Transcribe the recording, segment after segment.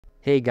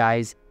Hey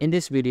guys, in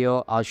this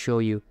video I'll show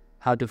you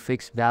how to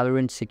fix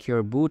Valorant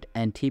Secure Boot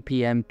and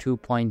TPM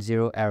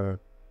 2.0 error.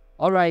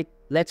 Alright,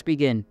 let's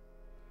begin.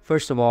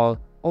 First of all,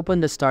 open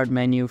the Start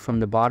menu from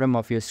the bottom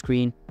of your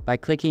screen by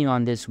clicking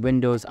on this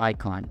Windows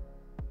icon.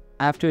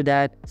 After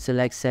that,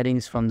 select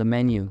Settings from the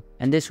menu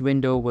and this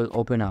window will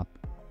open up.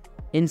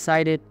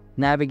 Inside it,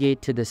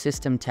 navigate to the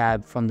System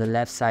tab from the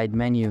left side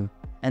menu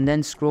and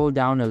then scroll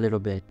down a little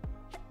bit.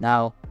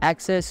 Now,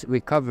 access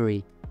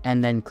Recovery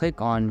and then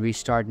click on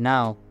Restart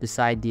Now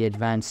beside the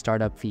Advanced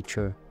Startup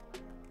feature.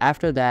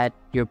 After that,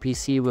 your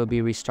PC will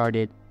be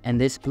restarted and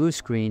this blue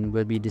screen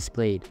will be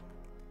displayed.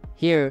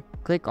 Here,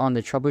 click on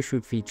the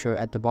Troubleshoot feature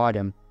at the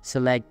bottom,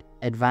 select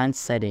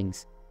Advanced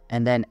Settings,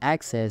 and then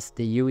access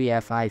the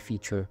UEFI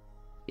feature.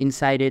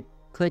 Inside it,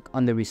 click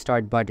on the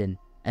Restart button,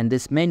 and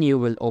this menu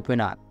will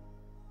open up.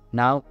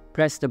 Now,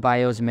 press the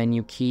BIOS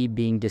menu key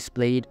being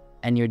displayed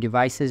and your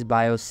device's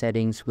BIOS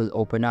settings will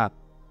open up.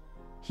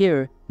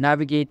 Here,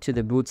 navigate to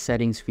the Boot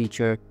Settings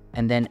feature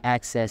and then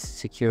access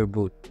Secure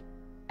Boot.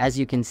 As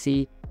you can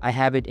see, I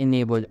have it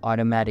enabled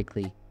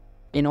automatically.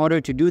 In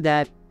order to do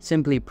that,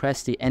 simply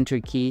press the Enter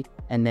key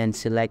and then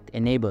select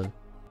Enable.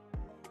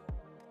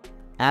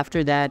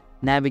 After that,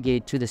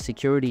 navigate to the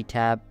Security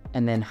tab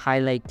and then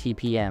highlight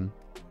TPM.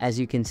 As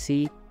you can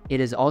see,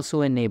 it is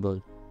also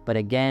enabled, but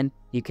again,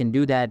 you can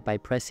do that by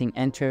pressing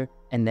Enter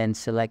and then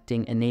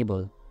selecting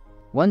Enable.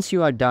 Once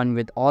you are done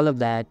with all of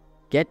that,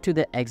 get to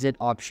the Exit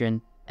option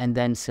and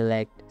then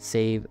select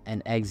Save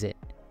and Exit.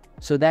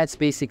 So that's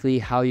basically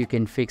how you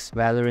can fix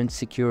Valorant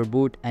Secure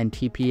Boot and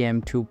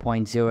TPM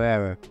 2.0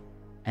 error.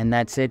 And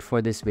that's it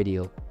for this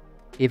video.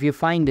 If you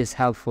find this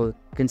helpful,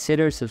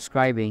 consider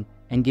subscribing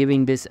and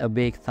giving this a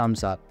big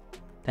thumbs up.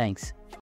 Thanks.